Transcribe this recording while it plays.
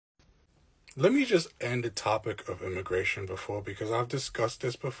Let me just end the topic of immigration before because I've discussed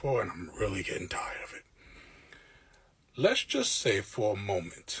this before and I'm really getting tired of it. Let's just say for a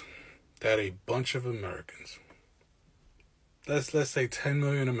moment that a bunch of Americans, let's say 10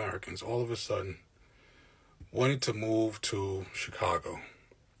 million Americans, all of a sudden wanted to move to Chicago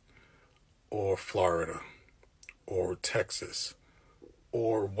or Florida or Texas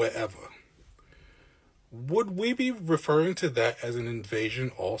or wherever. Would we be referring to that as an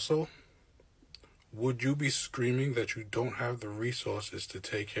invasion also? Would you be screaming that you don't have the resources to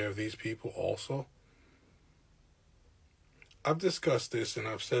take care of these people also? I've discussed this and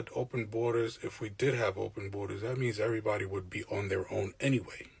I've said open borders, if we did have open borders, that means everybody would be on their own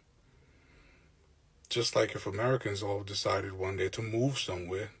anyway. Just like if Americans all decided one day to move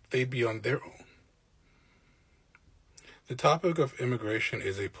somewhere, they'd be on their own. The topic of immigration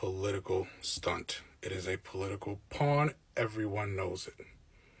is a political stunt. It is a political pawn. Everyone knows it.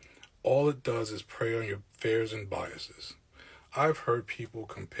 All it does is prey on your fears and biases. I've heard people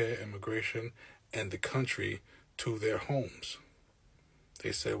compare immigration and the country to their homes.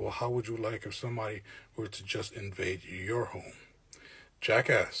 They say, well, how would you like if somebody were to just invade your home?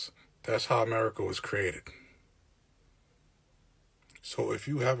 Jackass, that's how America was created. So if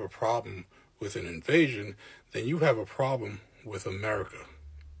you have a problem with an invasion, then you have a problem with America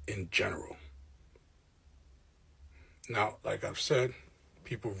in general. Now, like I've said,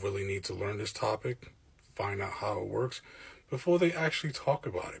 people really need to learn this topic, find out how it works, before they actually talk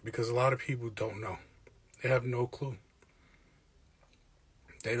about it, because a lot of people don't know. They have no clue.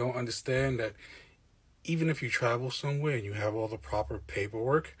 They don't understand that even if you travel somewhere and you have all the proper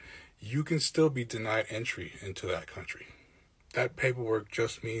paperwork, you can still be denied entry into that country. That paperwork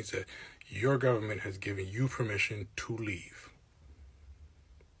just means that your government has given you permission to leave.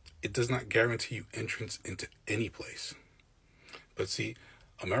 It does not guarantee you entrance into any place. But see,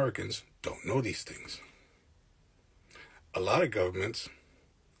 Americans don't know these things. A lot of governments,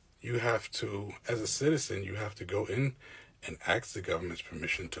 you have to, as a citizen, you have to go in and ask the government's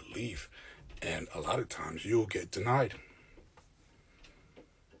permission to leave. And a lot of times you'll get denied.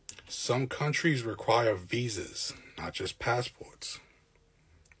 Some countries require visas, not just passports.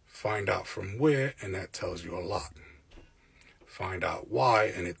 Find out from where, and that tells you a lot. Find out why,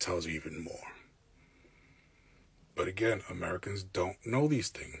 and it tells you even more. But again, Americans don't know these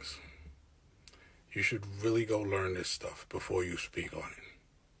things. You should really go learn this stuff before you speak on it.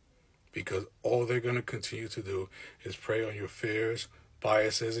 Because all they're going to continue to do is prey on your fears,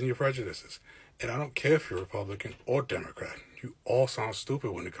 biases, and your prejudices. And I don't care if you're Republican or Democrat. You all sound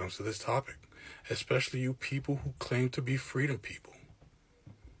stupid when it comes to this topic. Especially you people who claim to be freedom people.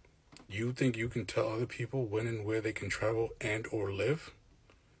 You think you can tell other people when and where they can travel and or live?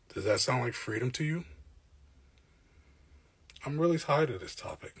 Does that sound like freedom to you? I'm really tired of this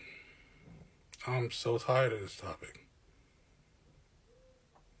topic. I'm so tired of this topic.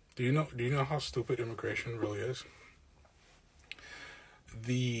 Do you know how stupid immigration really is?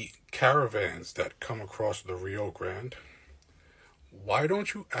 The caravans that come across the Rio Grande, why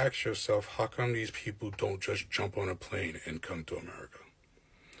don't you ask yourself how come these people don't just jump on a plane and come to America?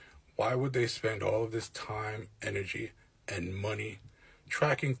 Why would they spend all of this time, energy, and money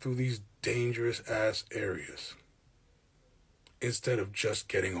tracking through these dangerous ass areas instead of just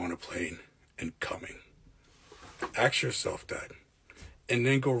getting on a plane and coming? Ask yourself that, and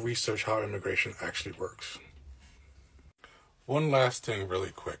then go research how immigration actually works. One last thing really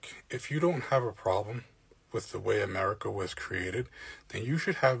quick. If you don't have a problem with the way America was created, then you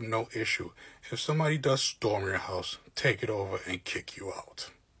should have no issue if somebody does storm your house, take it over, and kick you out.